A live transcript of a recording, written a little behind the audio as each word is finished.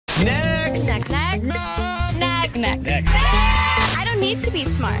Next. Next. Next. Next. Next. Next. I don't need to be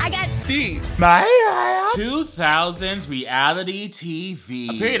smart. I got D. 2000s reality TV.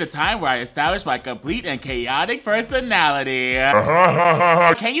 A period of time where I established my complete and chaotic personality.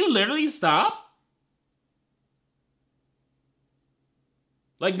 Can you literally stop?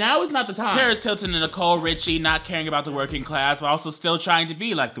 Like, now is not the time. Paris Hilton and Nicole Richie not caring about the working class, but also still trying to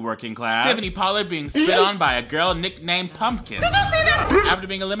be like the working class. Tiffany Pollard being spit on by a girl nicknamed Pumpkin. Did you see that? After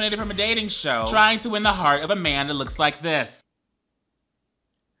being eliminated from a dating show, trying to win the heart of a man that looks like this.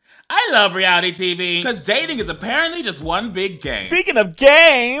 I love reality TV, because dating is apparently just one big game. Speaking of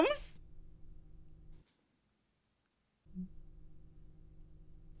games,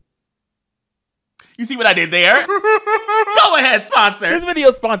 you see what I did there? Go ahead, sponsor. This video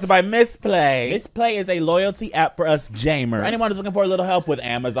is sponsored by Misplay. Misplay is a loyalty app for us gamers. For anyone who's looking for a little help with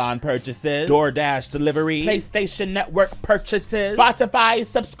Amazon purchases, DoorDash delivery, PlayStation Network purchases, Spotify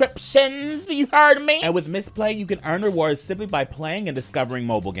subscriptions, you heard me? And with Misplay, you can earn rewards simply by playing and discovering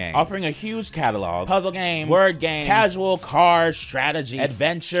mobile games. Offering a huge catalog, puzzle games, word games, casual, card, strategy,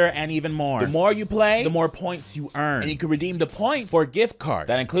 adventure, and even more. The more you play, the more points you earn. And you can redeem the points for gift cards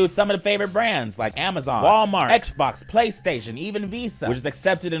that include some of the favorite brands like Amazon, Walmart, Xbox, PlayStation, even Visa, which is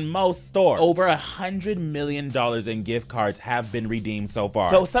accepted in most stores. Over $100 million in gift cards have been redeemed so far.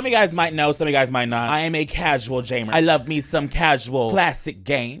 So some of you guys might know, some of you guys might not. I am a casual gamer. I love me some casual classic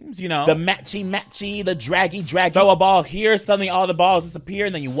games, you know, the matchy, the draggy. Throw a ball here, suddenly all the balls disappear,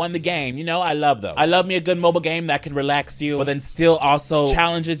 and then you won the game. You know, I love those. I love me a good mobile game that can relax you, but then still also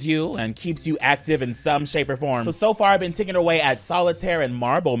challenges you and keeps you active in some shape or form. So far I've been tinkering away at Solitaire and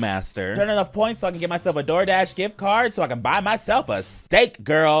Marble Master. Turn enough points so I can get myself a DoorDash gift card so I can buy myself a steak,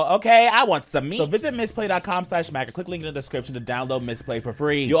 girl. Okay, I want some meat. So visit misplay.com/Mac or click link in the description to download Misplay for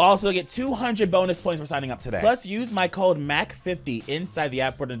free. You'll also get 200 bonus points for signing up today. Plus, use my code MAC50 inside the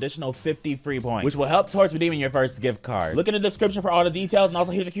app for an additional 50 free points, which will help towards redeeming your first gift card. Look in the description for all the details, and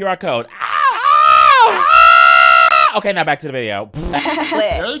also here's a QR code. Okay, now back to the video.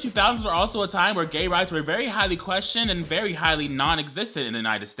 The early 2000s were also a time where gay rights were very highly questioned and very highly non-existent in the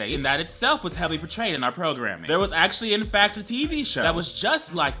United States, and that itself was heavily portrayed in our programming. There was actually, in fact, a TV show that was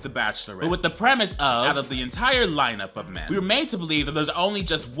just like The Bachelorette, but with the premise of, out of the entire lineup of men, we were made to believe that there's only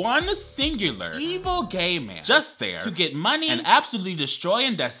just one singular, evil gay man just there to get money and absolutely destroy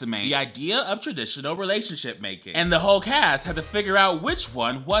and decimate the idea of traditional relationship making. And the whole cast had to figure out which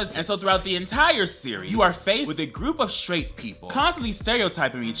one was it. And so throughout the entire series, you are faced with a group of straight people constantly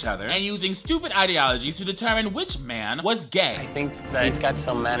stereotyping each other and using stupid ideologies to determine which man was gay. I think that he's got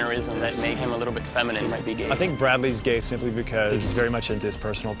some mannerism that make him a little bit feminine. He might be gay. I think Bradley's gay simply because he's very much into his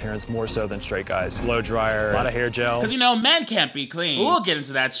personal appearance, more so than straight guys. Blow dryer, a lot of hair gel. Because, you know, men can't be clean. But we'll get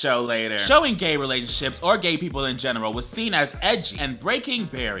into that show later. Showing gay relationships or gay people in general was seen as edgy and breaking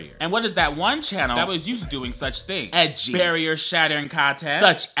barriers. And what is that one channel that was used to doing such things? Edgy, barrier-shattering content,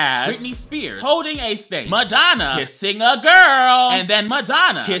 such as Britney Spears holding a steak, Madonna kissing a girl, and then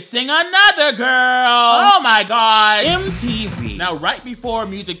Madonna kissing another girl. Oh my god. MTV, now right before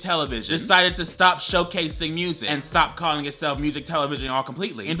music television, decided to stop showcasing music and stop calling itself music television all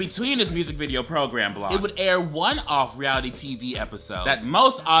completely. In between this music video program block, it would air one-off reality TV episodes that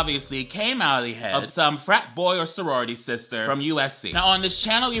most obviously came out of the head of some frat boy or sorority sister from USC. Now on this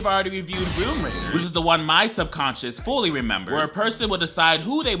channel, we've already reviewed Room Raiders, which is the one my subconscious fully remembers, where a person would decide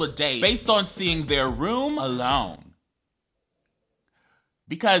who they would date based on seeing their room alone.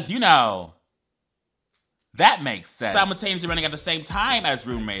 Because, you know, that makes sense. Simultaneously running at the same time as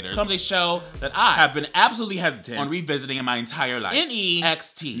Room Raiders comes a show that I have been absolutely hesitant on revisiting in my entire life.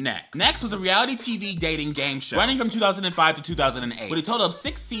 NEXT. Next. Next was a reality TV dating game show running from 2005 to 2008 with a total of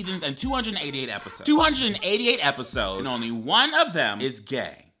 6 seasons and 288 episodes. 288 episodes, and only one of them is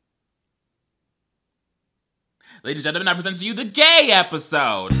gay. Ladies and gentlemen, I present to you the gay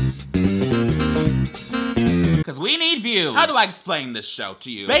episode. Because we need views. How do I explain this show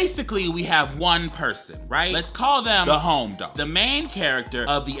to you? Basically, we have one person, right? Let's call them the home dog, the main character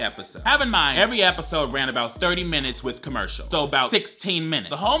of the episode. Have in mind, every episode ran about 30 minutes with commercials, so about 16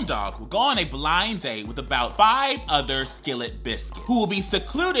 minutes. The home dog will go on a blind date with about 5 other skillet biscuits, who will be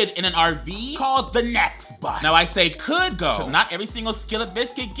secluded in an RV called the Next Bus. Now I say could go, because not every single skillet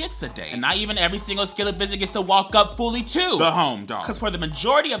biscuit gets a date, and not even every single skillet biscuit gets to walk up fully to the home dog. Because for the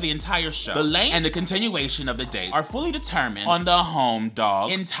majority of the entire show, the length and the continuation of the date dates are fully determined on the home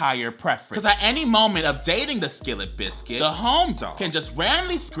dog's entire preference. Because at any moment of dating the skillet biscuit, the home dog can just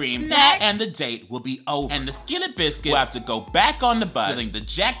randomly scream, next, and the date will be over. And the skillet biscuit will have to go back on the bus, feeling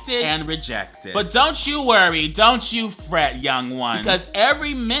dejected and rejected. But don't you worry, don't you fret, young one, because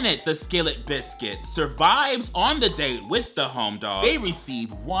every minute the skillet biscuit survives on the date with the home dog, they receive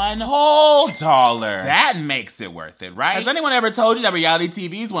 $1 whole dollar. That makes it worth it, right? Has anyone ever told you that reality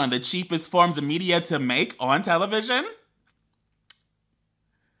TV is one of the cheapest forms of media to make on television?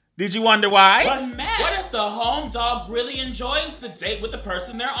 Did you wonder why? But Matt, what if the home dog really enjoys the date with the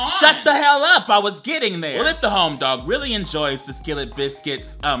person they're on? Shut the hell up, I was getting there. What if the home dog really enjoys the skillet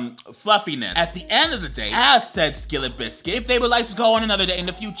biscuit's fluffiness at the end of the date, as said skillet biscuit, if they would like to go on another date in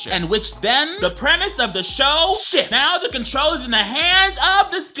the future? And which then, the premise of the show shifts. Now the control is in the hands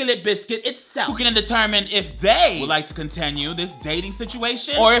of the skillet biscuit itself, who can determine if they would like to continue this dating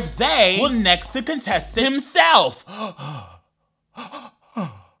situation, or if they will next to contestant himself.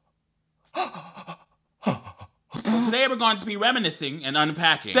 Today we're going to be reminiscing and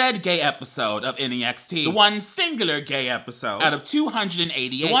unpacking said gay episode of NEXT. The one singular gay episode out of 288.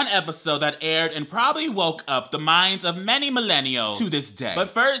 The one episode that aired and probably woke up the minds of many millennials to this day. But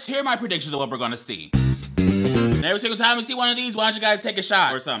first, here are my predictions of what we're gonna see. And every single time we see one of these, why don't you guys take a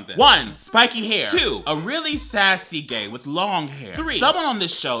shot or something? 1, spiky hair. 2, a really sassy gay with long hair. 3, someone on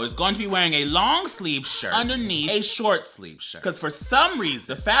this show is going to be wearing a long sleeve shirt underneath a short sleeve shirt. Because for some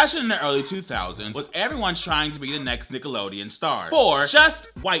reason, the fashion in the early 2000s was everyone trying to be the next Nickelodeon star. 4, just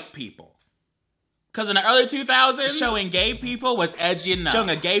white people. Because in the early 2000s, showing gay people was edgy enough. Showing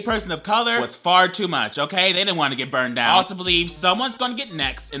a gay person of color was far too much, okay? They didn't want to get burned down. I also believe someone's gonna get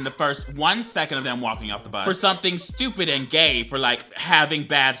next in the first 1 second of them walking off the bus for something stupid and gay, for like having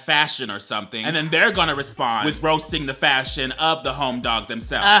bad fashion or something. And then they're gonna respond with roasting the fashion of the home dog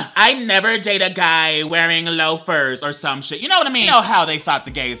themselves. I never date a guy wearing loafers or some shit. You know what I mean? You know how they thought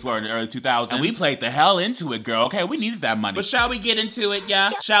the gays were in the early 2000s. And we played the hell into it, girl. Okay, we needed that money. But shall we get into it,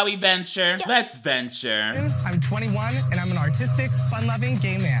 yeah? Shall we venture? Let's venture. I'm 21 and I'm an artistic, fun-loving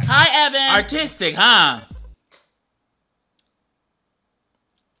gay man. Hi, Evan. Artistic, huh?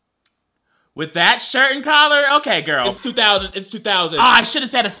 With that shirt and collar? Okay, girl. It's 2000. It's 2000. Oh, I should have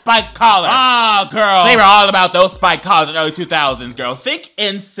said a spiked collar. Oh, girl. They were all about those spiked collars in the early 2000s, girl. Think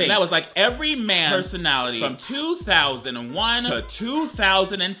NSYNC. That was like every man's personality from 2001 to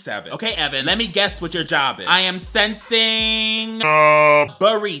 2007. Okay, Evan, let me guess what your job is. I am sensing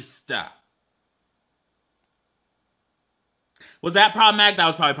barista. Was that problematic? That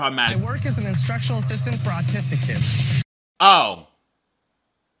was probably problematic. I work as an instructional assistant for autistic kids. Oh.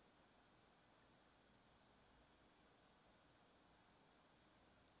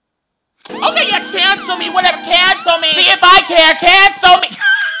 Okay, yeah, cancel me, whatever, cancel me. See if I care, cancel me.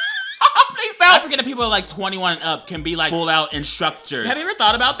 Please don't. I forget that people like 21 and up can be like full out instructors. Have you ever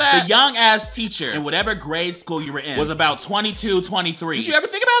thought about that? The young ass teacher in whatever grade school you were in was about 22, 23. Did you ever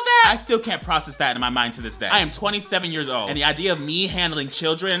think about that? I still can't process that in my mind to this day. I am 27 years old, and the idea of me handling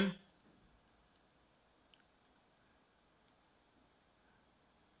children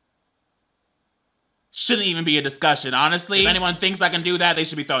shouldn't even be a discussion, honestly. If anyone thinks I can do that, they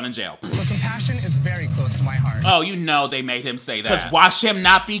should be thrown in jail. But compassion is very close to my heart. Oh, you know they made him say that. Because watch him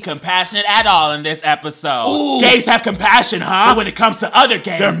not be compassionate at all in this episode. Ooh. Gays have compassion, huh? But when it comes to other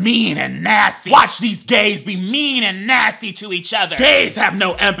gays, they're mean and nasty. Watch these gays be mean and nasty to each other. Gays have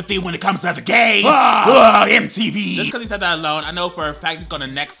no empathy when it comes to other gays. MTV. Just because he said that alone, I know for a fact he's gonna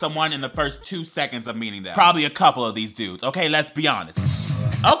next someone in the first 2 seconds of meeting them. Probably a couple of these dudes. Okay, let's be honest.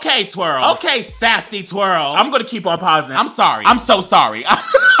 Okay, Twirl. Okay, sassy Twirl. I'm gonna keep on pausing. I'm sorry. I'm so sorry.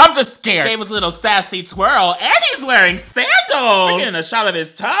 I'm just scared. Gave us a little sassy Twirl, and he's wearing sandals. We're getting a shot of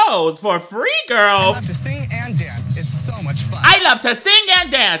his toes for free, girl. I love to sing and dance. It's so much fun. I love to sing and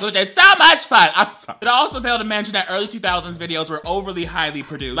dance, which is so much fun. I'm sorry. It also failed to mention that early 2000s videos were overly highly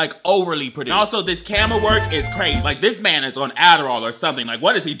produced. Like, overly produced. And also, this camera work is crazy. Like, this man is on Adderall or something. Like,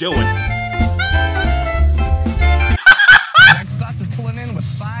 what is he doing?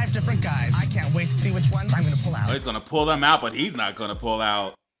 Different guys. I can't wait to see which ones I'm gonna pull out. Oh, he's gonna pull them out, but he's not gonna pull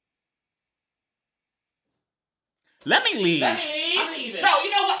out. Let me leave. Let me leave. I'm leaving. No,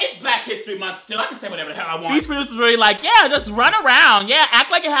 you know what? It's Black History Month still. I can say whatever the hell I want. These producers were really like, yeah, just run around. Yeah, act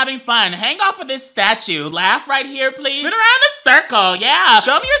like you're having fun. Hang off of this statue. Laugh right here, please. Spin around the circle. Yeah.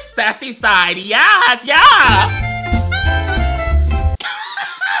 Show me your sassy side. Yes, yeah.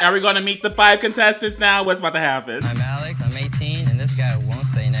 Are we gonna meet the 5 contestants now? What's about to happen? I'm Alex, I'm 18, and this guy won't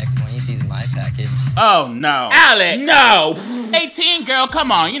say next when he sees my package. Oh no. Alex! No! 18, girl,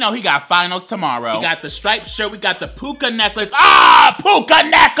 come on. You know he got finals tomorrow. We got the striped shirt. We got the puka necklace. Ah, puka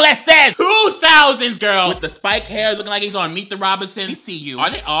necklaces! 2000s, girl. With the spike hair looking like he's on Meet the Robinsons. We see you. Are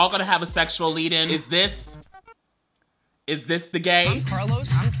they all gonna have a sexual lead-in? Is this the gay? I'm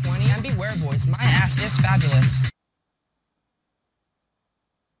Carlos, I'm 20, and beware, boys. My ass is fabulous.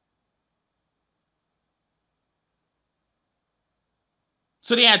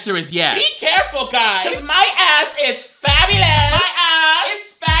 So the answer is yes. Be careful, guys, because my ass is fabulous. My ass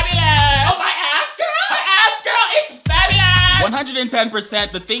is fabulous. Oh, my ass, girl. My ass, girl, it's fabulous.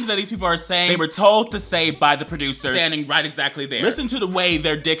 110%, the things that these people are saying, they were told to say by the producer, standing right exactly there. Listen to the way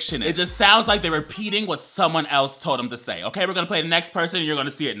their diction is. It just sounds like they're repeating what someone else told them to say. Okay, we're gonna play the next person, and you're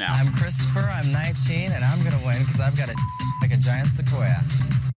gonna see it now. I'm Christopher, I'm 19, and I'm gonna win because I've got a like a giant sequoia.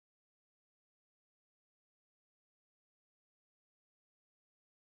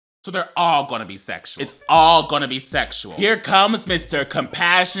 So they're all gonna be sexual. It's all gonna be sexual. Here comes Mr.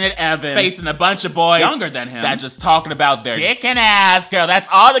 Compassionate Evan facing a bunch of boys younger than him that just talking about their dick and ass. Girl, that's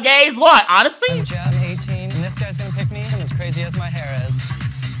all the gays want, honestly. I'm 18, and this guy's gonna pick me. I'm as crazy as my hair is.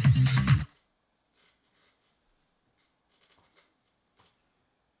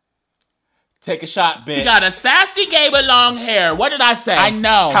 Take a shot, bitch. You got a sassy gay with long hair. What did I say? I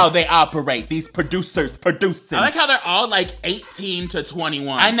know how they operate. These producers producing. I like how they're all like 18 to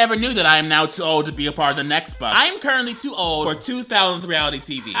 21. I never knew that I am now too old to be a part of the next bus. I am currently too old for 2000s reality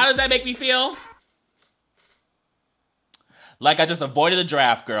TV. How does that make me feel? Like I just avoided the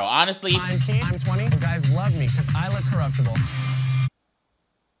draft, girl. Honestly. I'm Keith, I'm 20. You guys love me because I look corruptible.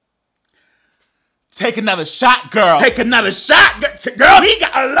 Take another shot, girl. Take another shot, girl. He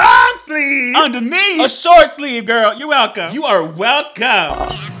got a long sleeve underneath a short sleeve, girl. You're welcome. You are welcome.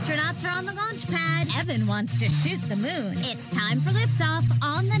 Astronauts are on the launch pad. Evan wants to shoot the moon. It's time for liftoff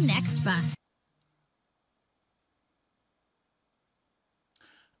on the next bus.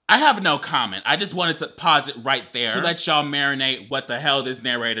 I have no comment. I just wanted to pause it right there to let y'all marinate what the hell this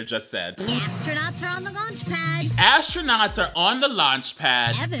narrator just said. Astronauts are on the launch pad. Astronauts are on the launch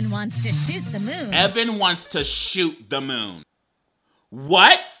pad. Evan wants to shoot the moon. Evan wants to shoot the moon.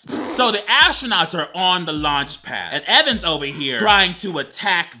 What? So the astronauts are on the launch pad, and Evan's over here trying to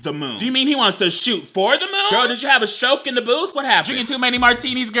attack the moon. Do you mean he wants to shoot for the moon? Girl, did you have a stroke in the booth? What happened? Drinking too many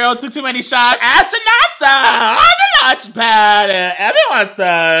martinis, girl, took too many shots. Astronauts are on the launch pad, and Evan wants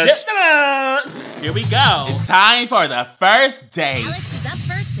to shoot the moon. Here we go. It's time for the first date. Alex is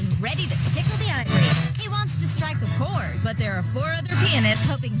up first and ready to tickle the ivories. He wants to strike a chord, but there are 4 other pianists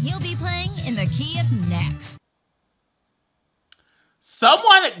hoping he'll be playing in the key of next.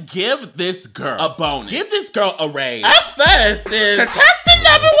 Someone give this girl a bonus. Give this girl a raise. Up first is contestant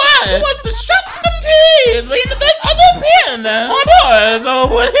number 1. Who wants to stroke some keys? We the best other piano. Oh boy,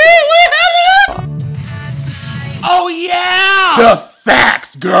 so what here we have it. Oh yeah! The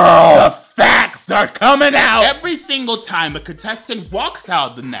facts, girl! The facts are coming out! Every single time a contestant walks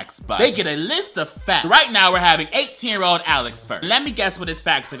out the next bus, they get a list of facts. Right now we're having 18-year-old Alex first. Let me guess what his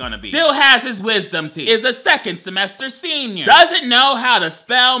facts are gonna be. Still has his wisdom teeth. Is a 2nd semester senior. Doesn't know how to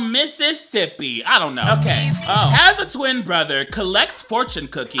spell Mississippi. I don't know. Okay. Oh. Has a twin brother. Collects fortune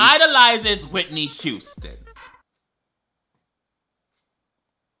cookies. Idolizes Whitney Houston.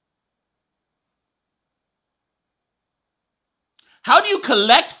 How do you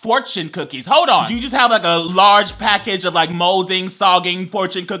collect fortune cookies? Hold on. Do you just have like a large package of like molding, sogging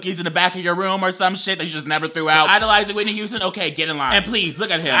fortune cookies in the back of your room or some shit that you just never threw out? Idolizing Whitney Houston? Okay, get in line. And please,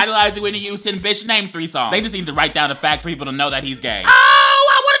 look at him. Idolizing Whitney Houston, bitch, name 3 songs. They just need to write down a fact for people to know that he's gay. Oh,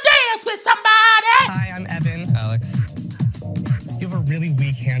 I want to dance with somebody! Hi, I'm Evan. Alex. You have a really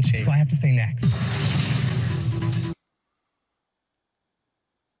weak handshake, so I have to say next.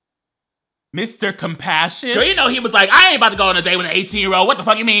 Mr. Compassion? Girl, you know he was like, I ain't about to go on a date with an 18-year-old. What the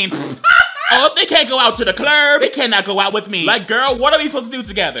fuck you mean? Oh, if they can't go out to the club, they cannot go out with me. Like, girl, what are we supposed to do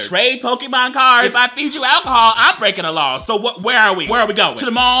together? Trade Pokemon cards? If I feed you alcohol, I'm breaking the law. So where are we? Where are we going? To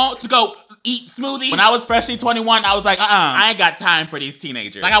the mall to go eat smoothies? When I was freshly 21, I was like, I ain't got time for these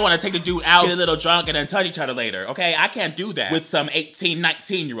teenagers. Like, I want to take the dude out, get a little drunk, and then touch each other later, okay? I can't do that with some 18,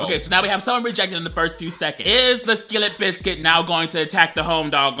 19-year-old. Okay, so now we have someone rejected in the first few seconds. Is the skillet biscuit now going to attack the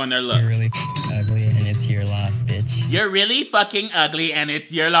home dog on their look? You're really ugly, and it's your loss, bitch. You're really fucking ugly, and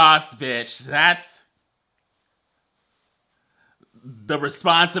it's your loss, bitch. That's the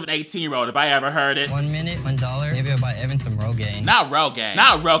response of an 18-year-old, if I ever heard it. 1 minute, $1. Maybe I'll buy Evan some Rogaine. Not Rogaine.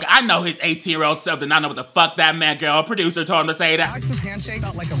 Not Rogaine. I know his 18-year-old self did not know what the fuck that meant, girl. A producer told him to say that. Alex's handshake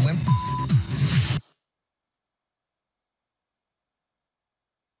felt like a limp.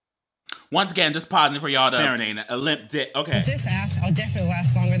 Once again, just pausing for y'all to marinate a limp dick. Okay. With this ass, I'll definitely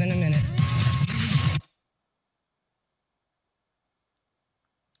last longer than a minute.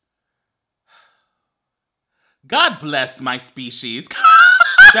 God bless my species.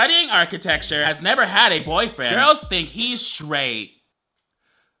 Studying architecture, has never had a boyfriend. Girls think he's straight.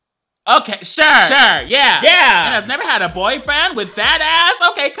 Okay, sure, yeah. And has never had a boyfriend with that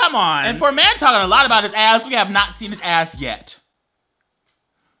ass? Okay, come on. And for a man talking a lot about his ass, we have not seen his ass yet.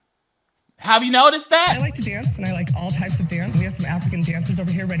 Have you noticed that? I like to dance, and I like all types of dance. We have some African dancers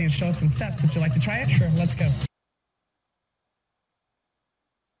over here ready to show us some steps. Would you like to try it? Sure, let's go.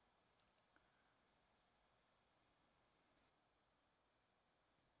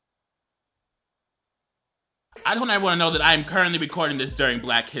 I don't ever want to know that I am currently recording this during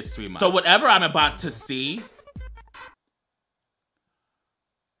Black History Month. So whatever I'm about to see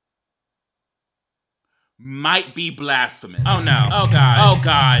might be blasphemous. Oh no. Oh God. Oh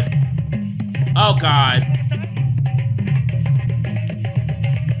God. Oh God.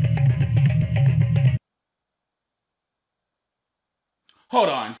 Hold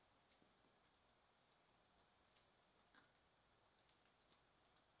on.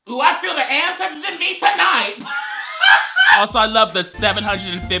 Ooh, I feel the ancestors in me tonight. Also, I love the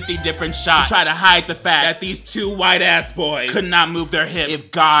 750 different shots to try to hide the fact that these two white-ass boys could not move their hips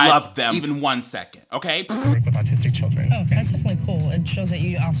if God loved them even 1 second, okay? With autistic children. Oh, okay. That's definitely cool. It shows that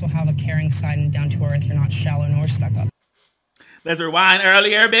you also have a caring side and down to earth. You're not shallow nor stuck up. Let's rewind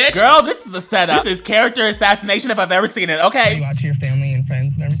earlier, bitch. Girl, this is a setup. This is character assassination if I've ever seen it, okay? Are you out to your family and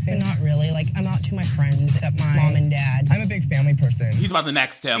friends and everything? Not really. Like, I'm out to my friends, except my mom and dad. I'm a big family person. He's about to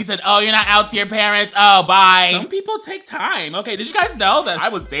next him. He said, oh, you're not out to your parents? Oh, bye. Some people take time. Okay, did you guys know that I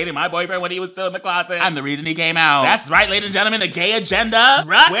was dating my boyfriend when he was still in the closet? I'm the reason he came out. That's right, ladies and gentlemen, the gay agenda.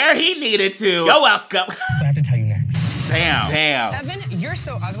 Right where he needed to. You're welcome. So I have to tell you next. Damn. Evan, you're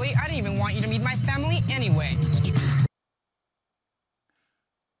so ugly. I didn't even want you to meet my family anyway.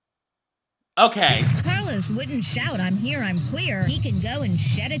 Okay. Since Carlos wouldn't shout, I'm here, I'm queer, he can go and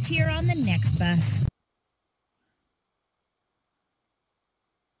shed a tear on the next bus.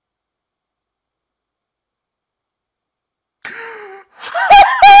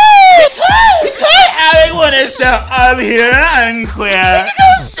 Everyone is so I'm here, I'm queer. You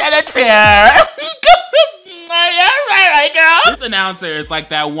can go shed a tear. Yeah, right, girl. This announcer is like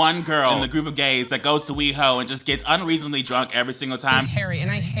that one girl in the group of gays that goes to WeHo and just gets unreasonably drunk every single time. He's hairy, and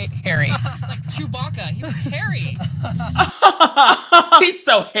I hate Harry. Like Chewbacca, he was hairy. He's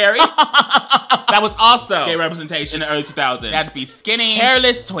so hairy. That was also gay representation in the early 2000s. They had to be skinny,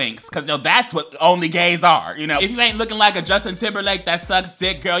 hairless twinks, because that's what only gays are. You know, if you ain't looking like a Justin Timberlake that sucks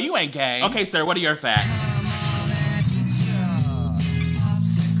dick, girl, you ain't gay. Okay, sir, what are your facts?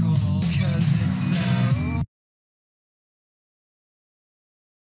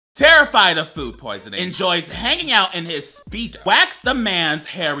 Terrified of food poisoning, enjoys hanging out in his Speedo, whacks the man's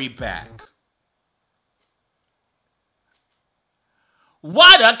hairy back.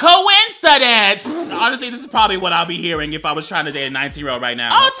 What a coincidence! Honestly, this is probably what I'll be hearing if I was trying to date a 19-year-old right now.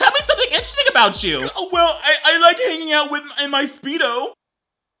 Oh, tell me something interesting about you. Oh, well, I like hanging out in my Speedo.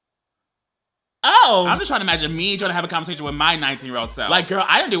 Oh. I'm just trying to imagine me trying to have a conversation with my 19-year-old self. Like, girl,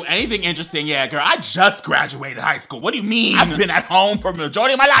 I didn't do anything interesting yet. Girl, I just graduated high school. What do you mean? I've been at home for the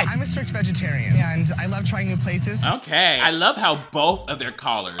majority of my life. I'm a strict vegetarian, and I love trying new places. Okay. I love how both of their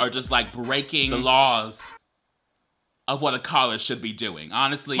callers are just like breaking the laws of what a college should be doing,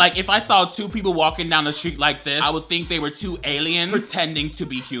 honestly. Like, if I saw two people walking down the street like this, I would think they were two aliens pretending to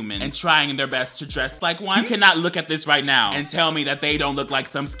be human and trying their best to dress like one. You cannot look at this right now and tell me that they don't look like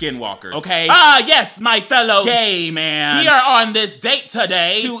some skinwalkers, okay? Ah, yes, my fellow gay man. We are on this date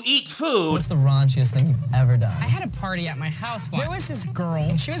today to eat food. What's the raunchiest thing you've ever done? I had a party at my house once. There was this girl,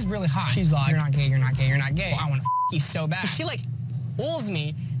 and she was really hot. She's like, you're not gay, you're not gay, you're not gay. Well, I wanna you so bad. She like pulls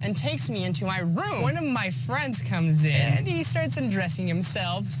me and takes me into my room. One of my friends comes in and he starts undressing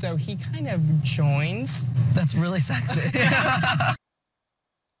himself, so he kind of joins. That's really sexy.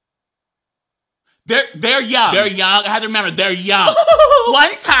 They're young. They're young. I have to remember, they're young.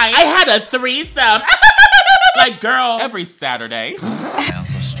 One time, I had a threesome. Like, girl, every Saturday. I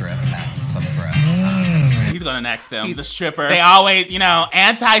also strip at Club Pro. He's gonna next him. He's a stripper. They always, you know,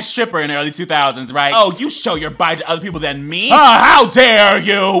 anti-stripper in the early 2000s, right? Oh, you show your body to other people than me? Oh, how dare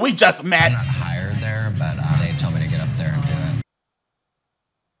you? We just met. I'm not hired there, but they told me to get up there and do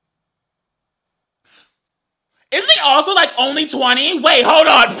it. Isn't he also like only 20? Wait, hold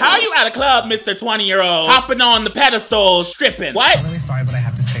on. How are you at a club, Mr. 20-year-old? Hopping on the pedestal, stripping. What? I'm really sorry, but I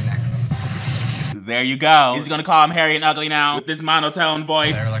have to stay next. There you go. Is he gonna call him hairy and ugly now with this monotone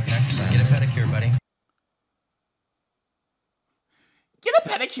voice? Better luck next time. Get a pedicure, buddy. Get a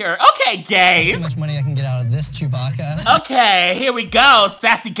pedicure. Okay, gays. That's how much money I can get out of this Chewbacca. Okay, here we go.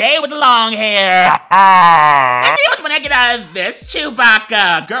 Sassy gay with the long hair. Let's see how much money I get out of this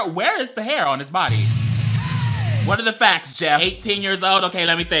Chewbacca. Girl, where is the hair on his body? What are the facts, Jeff? 18 years old? Okay,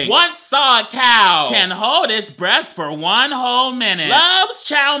 let me think. Once saw a cow. Can hold its breath for 1 whole minute. Loves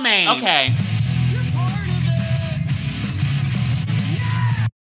chow mein. Okay.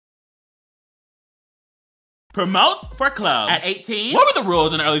 Promotes for clubs at 18. What were the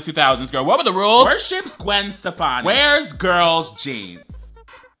rules in the early 2000s, girl? What were the rules? Worships Gwen Stefani. Wears girls' jeans.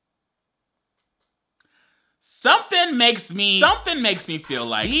 Something makes me feel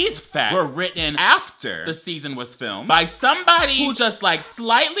like these facts were written after the season was filmed by somebody who just like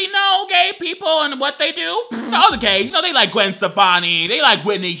slightly know gay people and what they do. All the gays, you know, they like Gwen Stefani, they like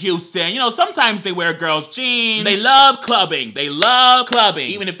Whitney Houston, you know, sometimes they wear girls' jeans. They love clubbing. They love clubbing,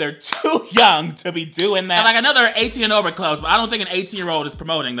 even if they're too young to be doing that. And like another 18 and over clubs, but I don't think an 18-year-old is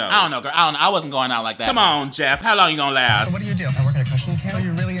promoting those. I don't know, girl. I wasn't going out like that. Come on, Jeff. How long you gonna last? So what do you do? I work at a Christian camp. Are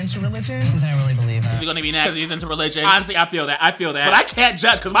you really into religion? Since I really believe it. Is he gonna be next because he's into religion? Honestly, I feel that. But I can't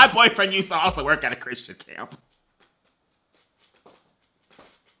judge because my boyfriend used to also work at a Christian camp.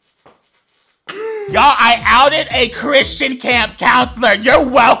 Y'all, I outed a Christian camp counselor. You're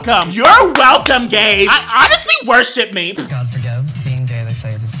welcome. You're welcome, gays. I honestly worship me. God forgives. Being gay, they say,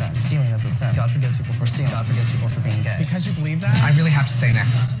 is a sin. Stealing is a sin. God forgives people for stealing. God forgives people for being gay. Because you believe that, I really have to say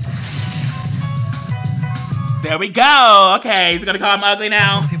next. There we go. Okay, he's gonna call him ugly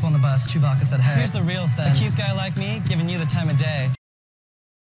now. People on the bus, Chewbacca said, hey, here's the real sin. A cute guy like me giving you the time of day.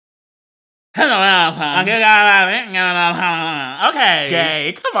 Okay,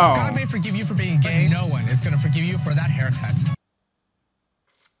 gay, come on. God may forgive you for being gay. No one is gonna forgive you for that haircut.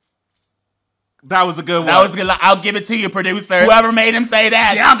 That was a good one. That was good. I'll give it to you, producer. Whoever made him say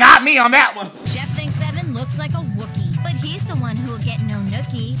that, y'all got me on that one. Jeff thinks Evan looks like a Wookiee, but he's the one who'll get no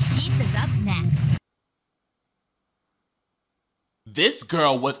nookie. Heath is up next. This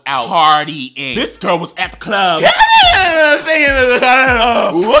girl was out partying. This girl was at the club. Okay.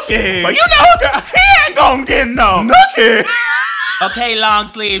 But you know, girl, he ain't gonna get no nookie. Okay, long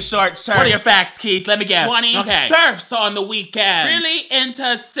sleeve, short shirt. What are your facts, Keith? Let me guess. 20. Okay. Surfs on the weekend. Really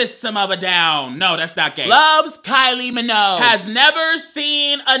into System of a Down. No, that's not gay. Loves Kylie Minogue. Has never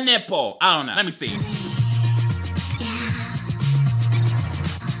seen a nipple. I don't know. Let me see.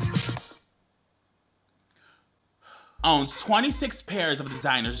 Owns 26 pairs of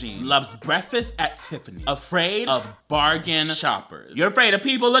designer jeans. Loves breakfast at Tiffany's. Afraid of bargain shoppers. You're afraid of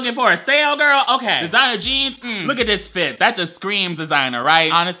people looking for a sale, girl? Okay. Designer jeans? Look at this fit. That just screams designer,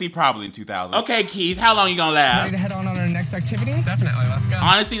 right? Honestly, probably in 2000. Okay, Keith, how long you gonna last? Ready to head on our next activity? Definitely, let's go.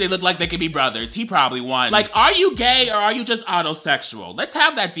 Honestly, they look like they could be brothers. He probably won. Like, are you gay or are you just autosexual? Let's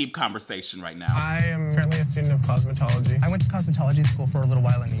have that deep conversation right now. I am currently a student of cosmetology. I went to cosmetology school for a little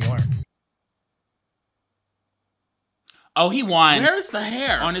while in New York. Oh, he won. Where is the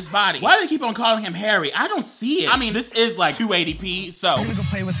hair on his body? Why do they keep on calling him Harry? I don't see it. I mean, this is like 280p, so. We're gonna go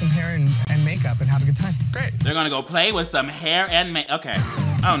play with some hair and makeup and have a good time. Great. They're gonna go play with some hair and makeup. Okay.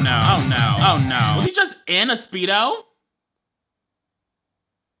 Oh no, oh no, oh no. Was he just in a Speedo?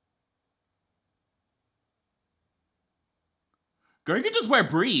 Girl, you can just wear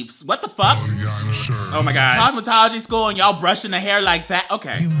briefs. What the fuck? Oh, yeah, I'm sure. Oh my God. Cosmetology school and y'all brushing the hair like that?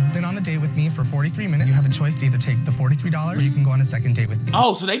 Okay. You've been on a date with me for 43 minutes. You have a choice to either take the $43 or you can go on a second date with me.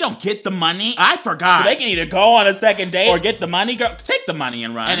 Oh, so they don't get the money? I forgot. So they can either go on a second date or get the money. Girl, take the money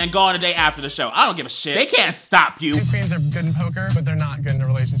and run. And then go on a date after the show. I don't give a shit. They can't stop you. Two queens are good in poker, but they're not good in a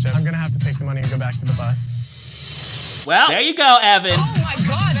relationship. I'm gonna have to take the money and go back to the bus. Well, there you go, Evan. Oh my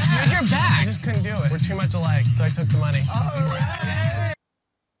God, dude, you're back. I just couldn't do it. We're too much alike, so I took the money. All right.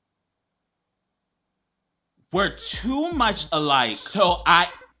 We're too much alike, so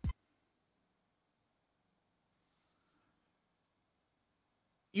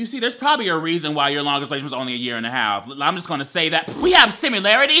You see, there's probably a reason why your longest relationship was only a year and a half. I'm just gonna say that. We have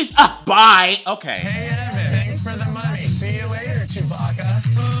similarities? Bye. Okay. Hey, Evan, thanks for the money. See you later, Chewbacca.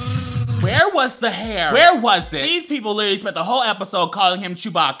 Where was the hair? Where was it? These people literally spent the whole episode calling him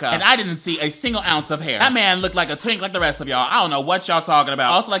Chewbacca, and I didn't see a single ounce of hair. That man looked like a twink like the rest of y'all. I don't know what y'all talking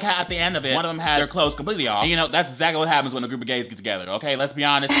about. Also, like at the end of it, one of them had their clothes completely off. And you know, that's exactly what happens when a group of gays get together, okay? Let's be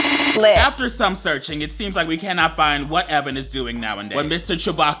honest. After some searching, it seems like we cannot find what Evan is doing nowadays. What Mr.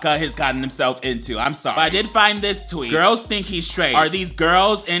 Chewbacca has gotten himself into. I'm sorry. But I did find this tweet. Girls think he's straight. Are these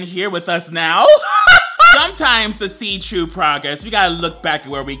girls in here with us now? Sometimes to see true progress, we gotta look back at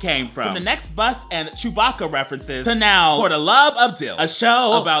where we came from. From the next bus and Chewbacca references to now For the Love of Dill, a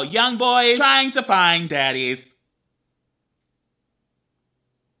show about young boys trying to find daddies.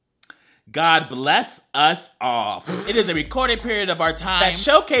 God bless us all. It is a recorded period of our time that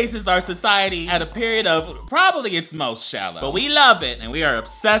showcases our society at a period of probably its most shallow. But we love it, and we are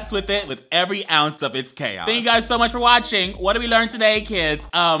obsessed with it with every ounce of its chaos. Thank you guys so much for watching. What did we learn today, kids?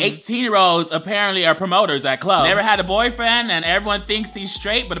 18-year-olds apparently are promoters at clubs. Never had a boyfriend, and everyone thinks he's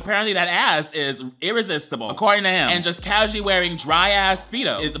straight, but apparently that ass is irresistible, according to him. And just casually wearing dry-ass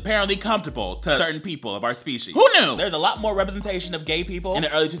Speedo is apparently comfortable to certain people of our species. Who knew? There's a lot more representation of gay people in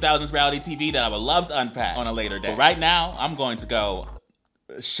the early 2000s reality TV that I would love to unpack on a later day. But right now, I'm going to go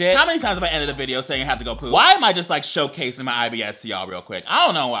shit. How many times have I ended a video saying I have to go poop? Why am I just like showcasing my IBS to y'all real quick? I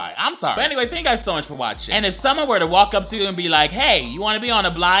don't know why. I'm sorry. But anyway, thank you guys so much for watching. And if someone were to walk up to you and be like, hey, you want to be on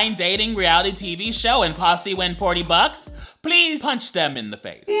a blind dating reality TV show and possibly win 40 bucks? Please punch them in the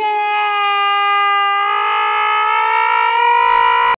face. Yeah!